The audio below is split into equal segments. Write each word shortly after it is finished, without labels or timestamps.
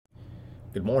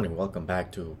Good morning. Welcome back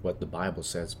to What the Bible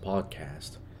Says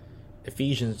podcast.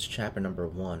 Ephesians chapter number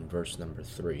 1, verse number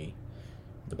 3.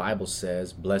 The Bible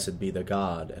says, "Blessed be the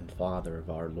God and Father of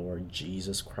our Lord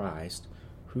Jesus Christ,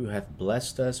 who hath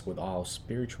blessed us with all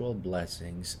spiritual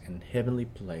blessings in heavenly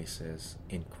places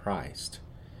in Christ."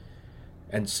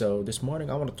 And so this morning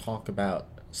I want to talk about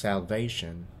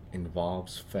salvation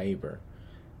involves favor.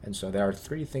 And so there are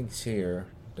three things here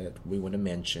that we want to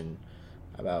mention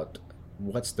about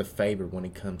what's the favor when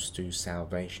it comes to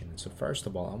salvation. So first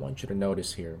of all, I want you to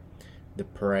notice here the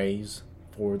praise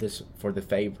for the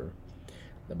favor.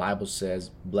 The Bible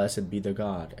says, "Blessed be the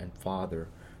God and Father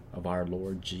of our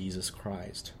Lord Jesus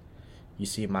Christ." You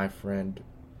see, my friend,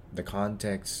 the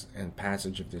context and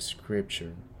passage of this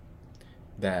scripture,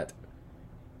 that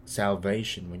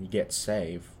salvation, when you get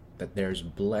saved, that there's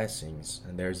blessings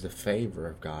and there's the favor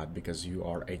of God because you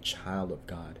are a child of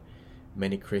God.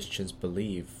 Many Christians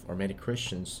believe, or many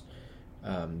Christians,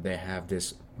 they have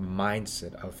this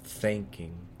mindset of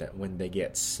thinking that when they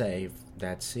get saved,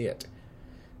 that's it.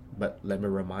 But let me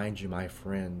remind you, my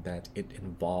friend, that it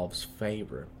involves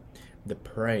favor. The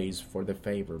praise for the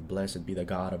favor. Blessed be the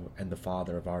God and the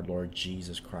Father of our Lord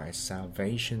Jesus Christ.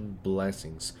 Salvation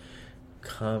blessings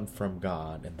come from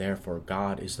God, and therefore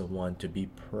God is the one to be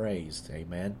praised.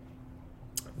 Amen.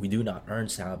 We do not earn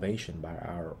salvation by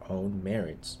our own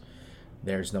merits.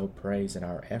 There's no praise in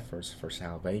our efforts for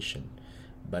salvation,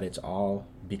 but it's all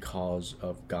because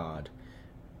of God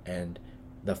and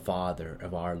the Father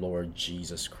of our Lord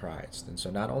Jesus Christ. And so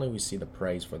not only we see the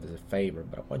praise for the favor,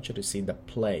 but I want you to see the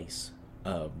place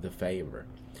of the favor.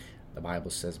 The Bible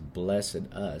says,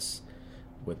 "Blessed us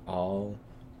with all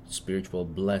spiritual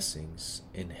blessings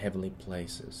in heavenly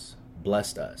places."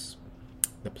 Blessed us,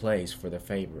 the place for the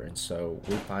favor. And so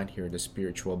we find here the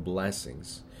spiritual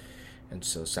blessings. And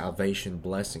so salvation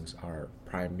blessings are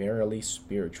primarily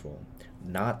spiritual,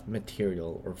 not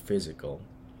material or physical.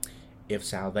 If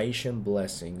salvation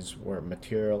blessings were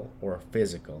material or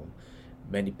physical,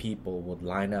 many people would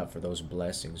line up for those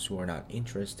blessings who are not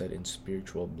interested in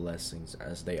spiritual blessings,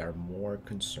 as they are more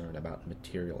concerned about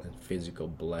material and physical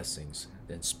blessings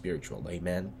than spiritual.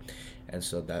 Amen. And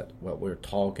so that what we're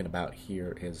talking about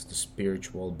here is the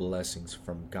spiritual blessings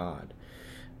from God.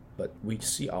 But we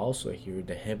see also here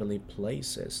the heavenly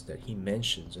places that he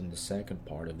mentions in the second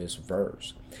part of this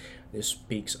verse. This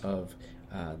speaks of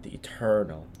the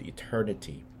eternal, the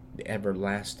eternity, the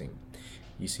everlasting.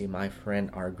 You see, my friend,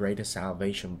 our greatest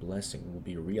salvation blessing will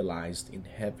be realized in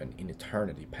heaven, in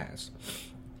eternity past.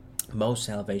 Most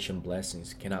salvation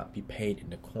blessings cannot be paid in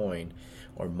the coin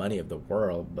or money of the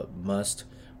world, but must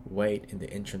wait in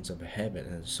the entrance of heaven.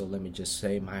 And so let me just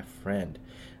say, my friend,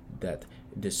 that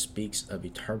this speaks of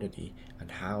eternity and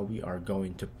how we are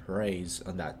going to praise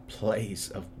on that place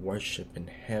of worship in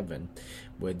heaven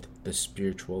with the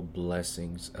spiritual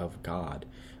blessings of God.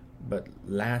 But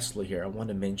lastly here, I want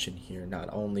to mention here not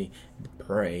only the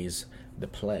praise, the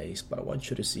place, but I want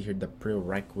you to see here the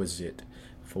prerequisite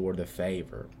for the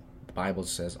favor. The Bible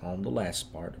says on the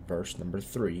last part, verse number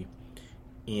 3,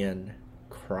 in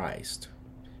Christ,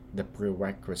 the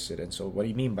prerequisite. And so what do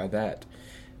you mean by that?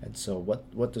 And so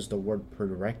what does the word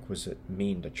prerequisite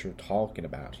mean that you're talking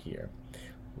about here?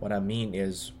 What I mean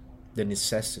is the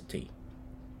necessity.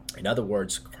 In other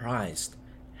words, Christ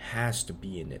has to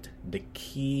be in it. The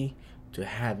key to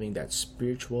having that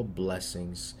spiritual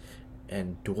blessings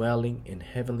and dwelling in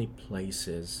heavenly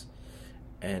places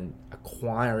and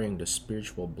acquiring the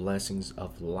spiritual blessings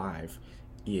of life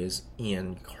is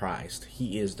in Christ.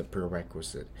 He is the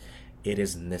prerequisite. It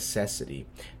is necessity.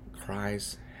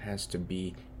 Christ has to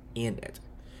be in it.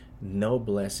 No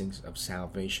blessings of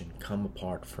salvation come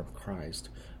apart from Christ.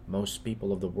 Most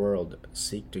people of the world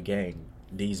seek to gain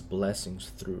these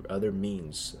blessings through other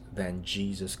means than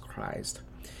Jesus Christ.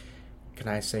 Can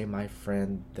I say, my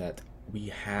friend, that we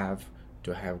have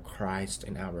to have Christ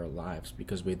in our lives,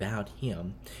 because without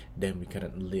him, then we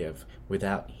couldn't live.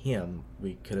 Without him,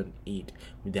 we couldn't eat.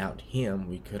 Without him,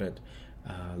 we couldn't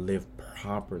live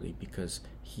properly, because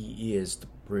he is the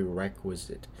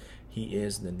prerequisite. He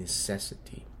is the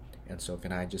necessity. And so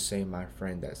can I just say, my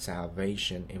friend, that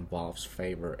salvation involves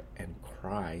favor, and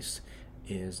Christ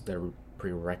is the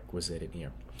prerequisite in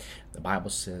here. The Bible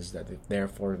says that if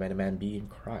therefore if any man be in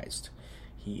Christ,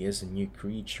 he is a new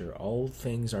creature. All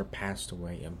things are passed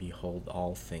away, and behold,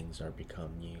 all things are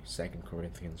become new. 2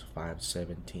 Corinthians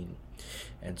 5:17.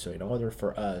 And so in order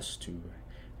for us to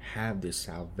have this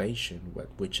salvation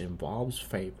which involves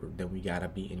favor, then we gotta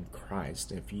be in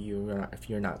Christ. If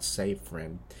you're not saved,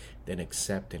 friend, then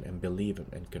accept it and believe it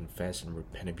and confess and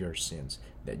repent of your sins,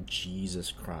 that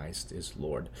Jesus Christ is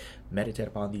Lord. Meditate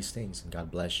upon these things, and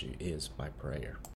God bless you is my prayer.